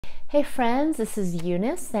Hey friends, this is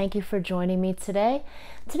Eunice. Thank you for joining me today.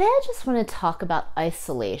 Today I just want to talk about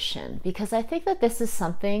isolation because I think that this is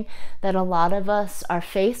something that a lot of us are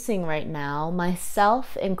facing right now,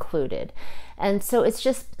 myself included. And so it's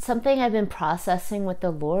just something I've been processing with the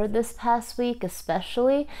Lord this past week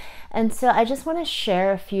especially. And so I just want to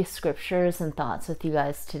share a few scriptures and thoughts with you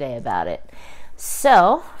guys today about it.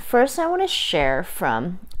 So first I want to share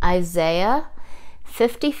from Isaiah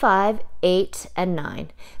 55, 8 and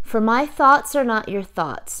 9. For my thoughts are not your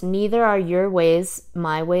thoughts, neither are your ways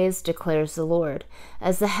my ways, declares the Lord.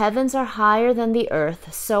 As the heavens are higher than the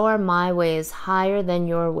earth, so are my ways higher than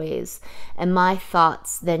your ways, and my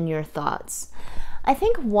thoughts than your thoughts. I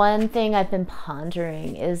think one thing I've been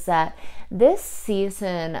pondering is that this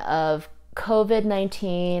season of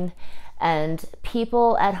COVID-19 and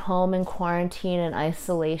people at home in quarantine and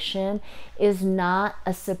isolation is not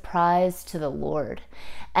a surprise to the Lord.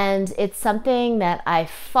 And it's something that I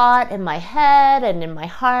fought in my head and in my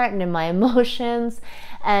heart and in my emotions.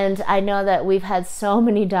 And I know that we've had so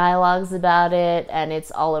many dialogues about it and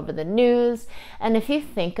it's all over the news. And if you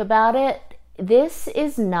think about it, this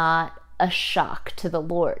is not a shock to the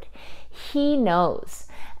Lord. He knows.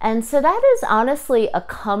 And so that is honestly a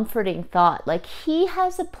comforting thought. Like He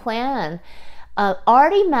has a plan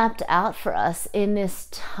already mapped out for us in this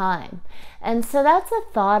time. And so that's a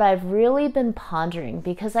thought I've really been pondering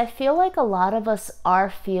because I feel like a lot of us are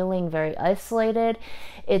feeling very isolated.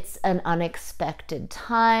 It's an unexpected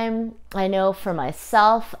time. I know for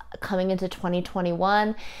myself, coming into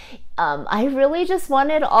 2021, I really just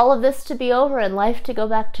wanted all of this to be over and life to go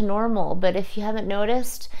back to normal. But if you haven't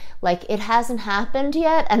noticed, like it hasn't happened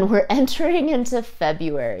yet and we're entering into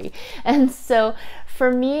February. And so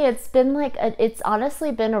for me, it's been it's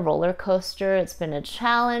honestly been a roller coaster. It's been a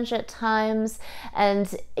challenge at times.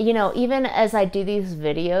 And, you know, even as I do these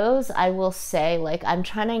videos, I will say like, I'm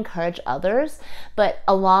trying to encourage others, but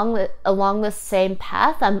along the same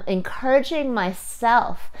path, I'm encouraging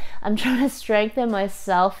myself. I'm trying to strengthen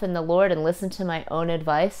myself in the Lord and listen to my own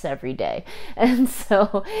advice every day. And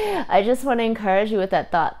so I just want to encourage you with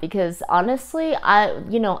that thought because honestly,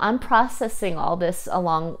 I'm processing all this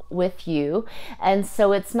along with you. And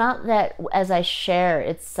so it's not that as I share,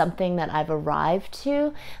 it's something that I've arrived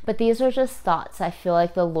to, but these are just thoughts I feel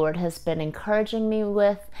like the Lord has been encouraging me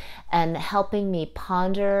with and helping me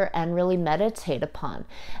ponder and really meditate upon.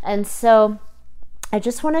 And so I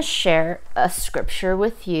just want to share a scripture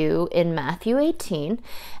with you in Matthew 18,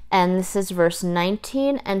 and this is verse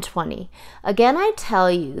 19 and 20. Again, I tell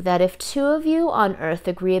you that if two of you on earth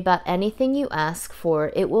agree about anything you ask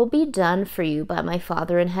for, it will be done for you by my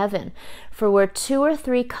Father in heaven. For where two or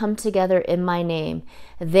three come together in my name,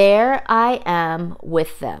 there I am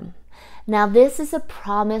with them. Now, this is a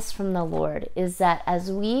promise from the Lord, is that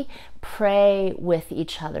as we pray with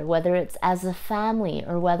each other, whether it's as a family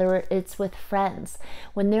or whether it's with friends,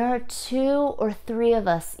 when there are two or three of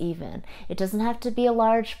us even, it doesn't have to be a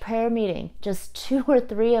large prayer meeting, just two or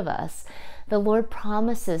three of us, the Lord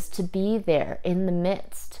promises to be there in the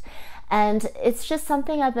midst. And it's just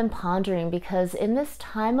something I've been pondering because in this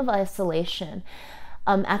time of isolation,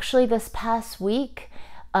 actually this past week,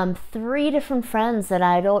 3 different friends that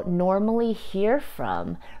I don't normally hear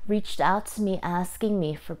from reached out to me asking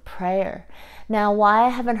me for prayer. Now, why I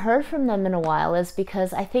haven't heard from them in a while is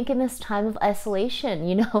because I think in this time of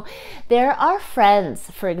isolation, there are friends,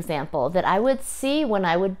 for example, that I would see when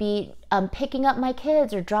I would be picking up my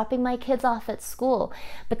kids or dropping my kids off at school,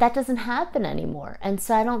 but that doesn't happen anymore. And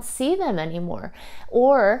so I don't see them anymore.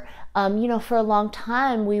 Or, for a long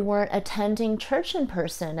time, we weren't attending church in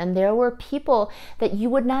person, and there were people that you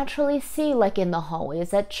would naturally see like in the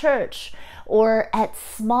hallways at church or at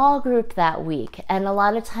small group that week. And a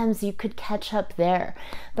lot of times you could catch up there.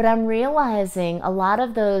 But I'm realizing a lot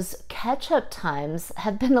of those catch-up times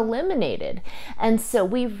have been eliminated. And so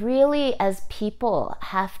we really, as people,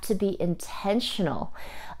 have to be intentional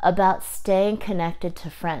about staying connected to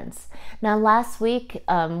friends. Now, last week,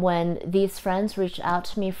 when these friends reached out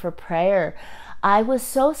to me for prayer, I was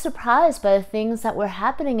so surprised by the things that were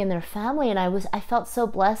happening in their family, and I felt so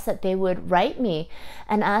blessed that they would write me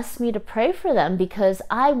and ask me to pray for them because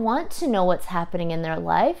I want to know what's happening in their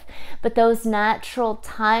life. But those natural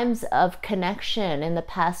times of connection in the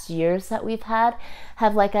past years that we've had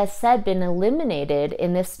have, like I said, been eliminated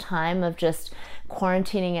in this time of just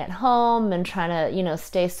quarantining at home and trying to,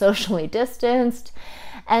 stay socially distanced.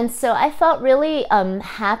 And so I felt really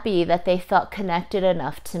happy that they felt connected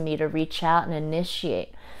enough to me to reach out and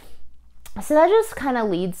initiate. So that just kind of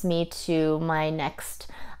leads me to my next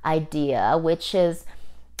idea, which is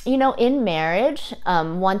In marriage,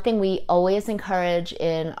 one thing we always encourage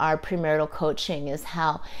in our premarital coaching is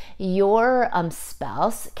how your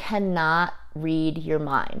spouse cannot read your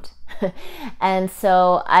mind. And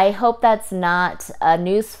so I hope that's not a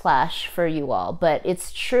newsflash for you all, but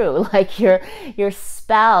it's true. Like your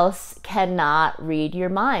spouse cannot read your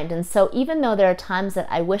mind. And so even though there are times that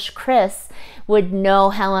I wish Chris would know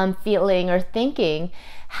how I'm feeling or thinking,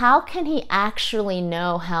 how can he actually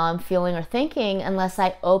know how I'm feeling or thinking unless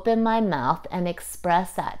I open my mouth and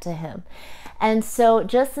express that to him? And so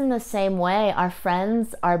just in the same way, our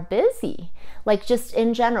friends are busy. Like just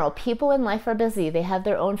in general, people in life are busy. They have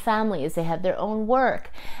their own families, they have their own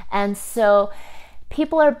work. And so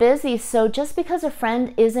people are busy. So just because a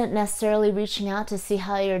friend isn't necessarily reaching out to see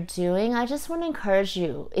how you're doing, I just want to encourage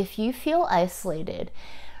you, if you feel isolated,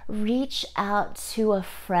 reach out to a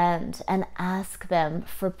friend and ask them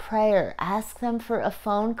for prayer. Ask them for a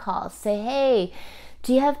phone call. Say, hey,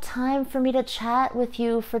 do you have time for me to chat with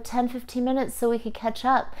you for 10-15 minutes so we could catch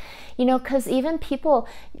up? Because even people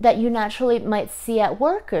that you naturally might see at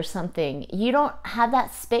work or something, you don't have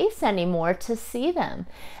that space anymore to see them.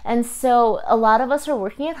 And so a lot of us are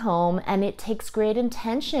working at home, and it takes great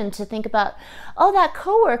intention to think about, that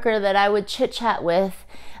coworker that I would chit chat with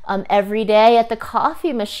every day at the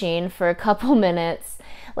coffee machine for a couple minutes.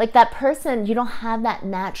 Like that person, you don't have that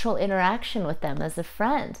natural interaction with them as a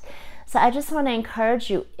friend. So I just want to encourage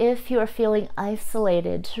you, if you are feeling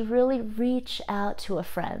isolated, to really reach out to a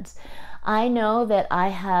friend. I know that I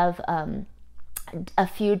have a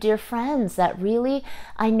few dear friends that really,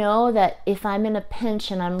 I know that if I'm in a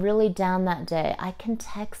pinch and I'm really down that day, I can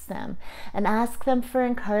text them and ask them for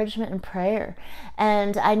encouragement and prayer.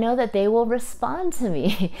 And I know that they will respond to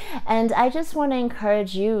me. And I just want to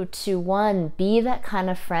encourage you to, one, be that kind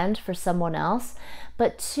of friend for someone else.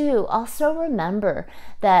 But two, also remember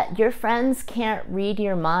that your friends can't read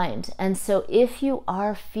your mind. And so if you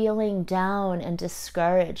are feeling down and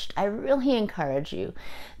discouraged, I really encourage you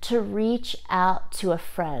to reach out to a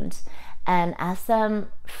friend and ask them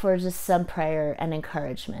for just some prayer and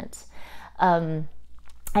encouragement.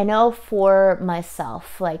 I know for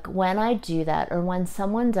myself, like when I do that or when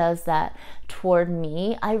someone does that toward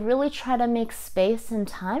me, I really try to make space and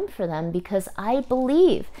time for them, because I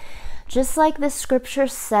believe, just like the scripture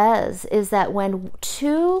says, is that when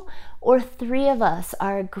 2 or 3 of us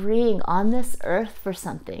are agreeing on this earth for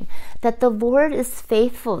something, that the Lord is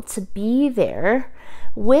faithful to be there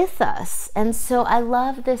with us. And so I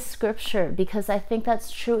love this scripture because I think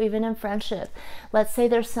that's true even in friendship. Let's say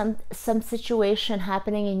there's some situation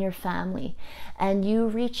happening in your family and you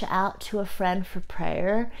reach out to a friend for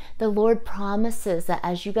prayer. The Lord promises that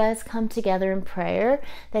as you guys come together in prayer,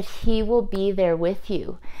 that He will be there with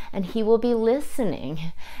you and He will be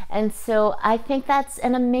listening. And so I think that's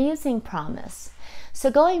an amazing promise.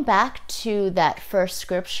 So going back to that first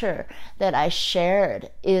scripture that I shared,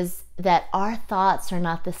 is that our thoughts are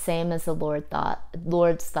not the same as the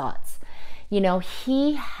Lord's thoughts.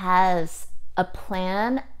 He has a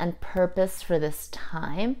plan and purpose for this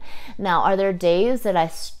time. Now, are there days that I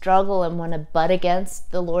struggle and want to butt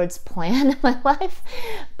against the Lord's plan in my life?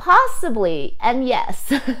 Possibly, and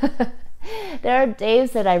yes. There are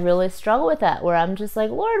days that I really struggle with that, where I'm just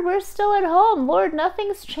like, Lord, we're still at home. Lord,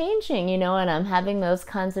 nothing's changing, and I'm having those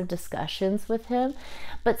kinds of discussions with Him.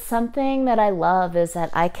 But something that I love is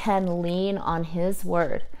that I can lean on His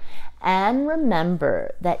word and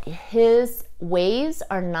remember that His ways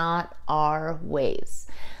are not our ways.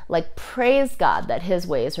 Like, praise God that His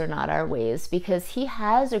ways are not our ways, because He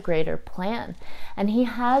has a greater plan and He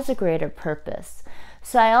has a greater purpose.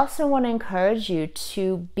 So I also want to encourage you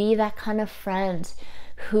to be that kind of friend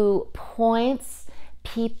who points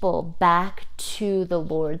people back to the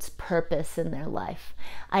Lord's purpose in their life.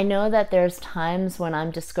 I know that there's times when I'm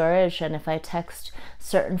discouraged, and if I text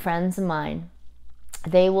certain friends of mine,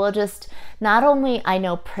 they will just not only, I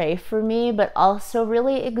know, pray for me, but also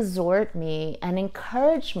really exhort me and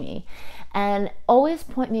encourage me and always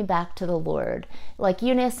point me back to the Lord. Like,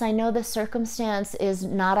 Eunice, I know the circumstance is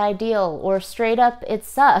not ideal, or straight up, it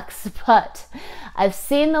sucks, but I've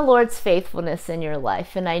seen the Lord's faithfulness in your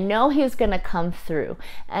life, and I know He's going to come through.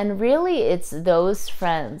 And really, it's those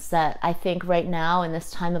friends that I think right now in this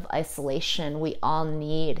time of isolation, we all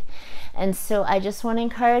need. And so I just want to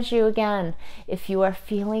encourage you again, if you are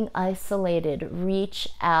feeling isolated, reach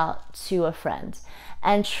out to a friend.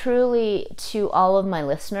 And truly, to all of my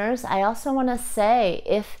listeners, I also want to say,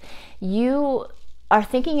 if you are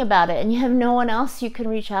thinking about it and you have no one else you can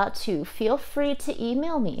reach out to, feel free to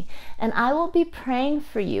email me and I will be praying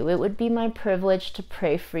for you. It would be my privilege to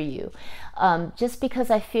pray for you, just because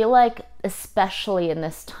I feel like, especially in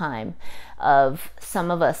this time of some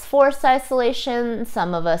of us forced isolation,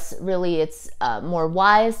 some of us really it's more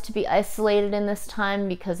wise to be isolated in this time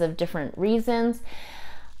because of different reasons.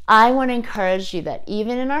 I want to encourage you that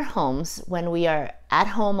even in our homes, when we are at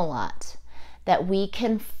home a lot, that we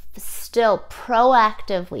can still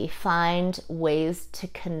proactively find ways to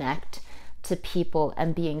connect to people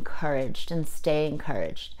and be encouraged and stay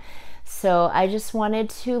encouraged. So I just wanted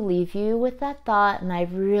to leave you with that thought, and I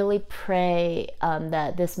really pray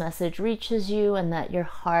that this message reaches you and that your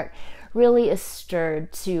heart really is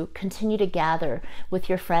stirred to continue to gather with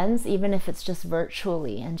your friends, even if it's just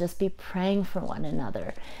virtually, and just be praying for one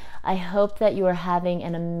another. I hope that you are having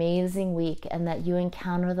an amazing week and that you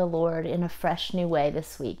encounter the Lord in a fresh new way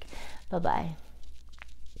this week. Bye-bye.